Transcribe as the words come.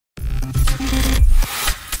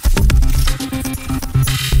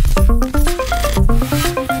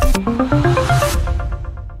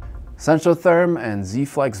Centrotherm and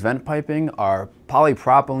Z-flex vent piping are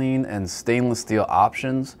polypropylene and stainless steel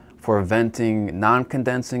options for venting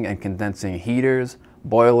non-condensing and condensing heaters,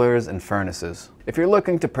 boilers, and furnaces. If you're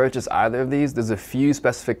looking to purchase either of these, there's a few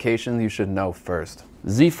specifications you should know first.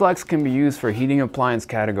 Z-flex can be used for heating appliance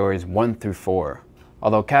categories 1 through 4,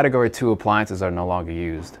 although category 2 appliances are no longer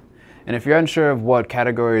used. And if you're unsure of what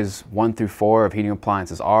categories 1 through 4 of heating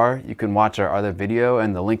appliances are, you can watch our other video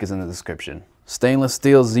and the link is in the description. Stainless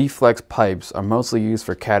steel Z-flex pipes are mostly used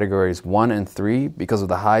for categories 1 and 3 because of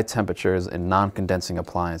the high temperatures in non-condensing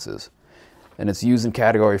appliances. And it's used in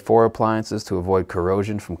category 4 appliances to avoid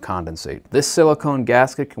corrosion from condensate. This silicone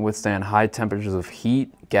gasket can withstand high temperatures of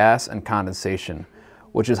heat, gas, and condensation,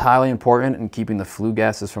 which is highly important in keeping the flue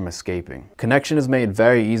gases from escaping. Connection is made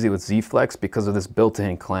very easy with Z-flex because of this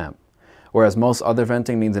built-in clamp, whereas most other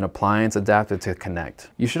venting needs an appliance adapter to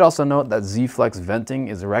connect. You should also note that Z-flex venting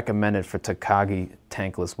is recommended for Takagi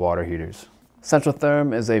tankless water heaters.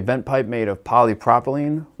 Centrotherm is a vent pipe made of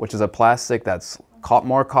polypropylene, which is a plastic that's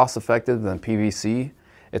more cost-effective than PVC.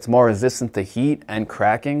 It's more resistant to heat and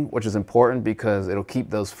cracking, which is important because it'll keep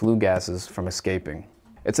those flue gases from escaping.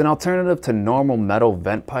 It's an alternative to normal metal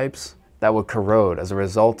vent pipes that would corrode as a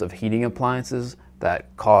result of heating appliances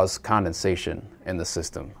that cause condensation in the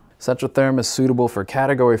system. Centrotherm is suitable for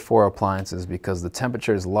category 4 appliances because the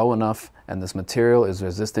temperature is low enough and this material is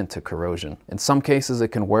resistant to corrosion. In some cases it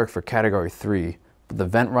can work for category 3, but the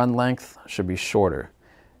vent run length should be shorter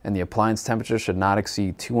and the appliance temperature should not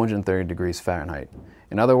exceed 230 degrees Fahrenheit.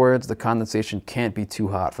 In other words, the condensation can't be too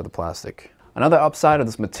hot for the plastic. Another upside of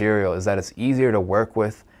this material is that it's easier to work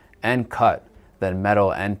with and cut than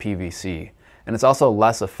metal and PVC, and it's also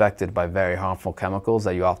less affected by very harmful chemicals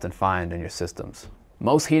that you often find in your systems.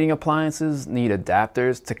 Most heating appliances need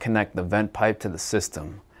adapters to connect the vent pipe to the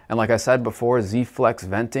system. And like I said before, Z-flex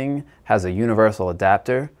venting has a universal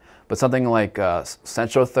adapter, but something like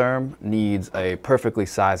Centrotherm needs a perfectly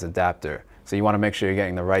sized adapter. So you want to make sure you're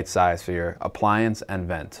getting the right size for your appliance and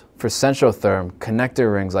vent. For Centrotherm,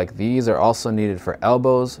 connector rings like these are also needed for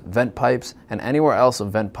elbows, vent pipes, and anywhere else a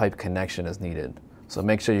vent pipe connection is needed. So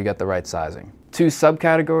make sure you get the right sizing. Two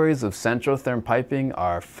subcategories of Centrotherm piping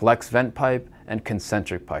are flex vent pipe and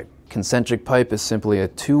concentric pipe. Concentric pipe is simply a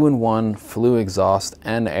 2-in-1 flue exhaust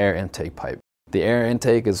and air intake pipe. The air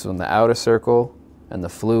intake is from the outer circle and the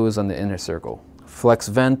flue is on the inner circle. Flex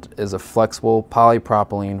vent is a flexible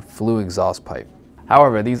polypropylene flue exhaust pipe.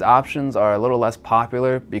 However, these options are a little less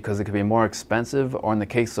popular because it can be more expensive or in the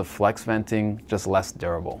case of flex venting, just less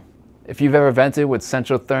durable. If you've ever vented with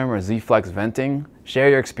Centrotherm or Z-flex venting, share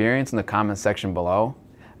your experience in the comment section below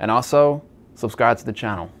and also subscribe to the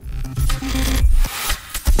channel.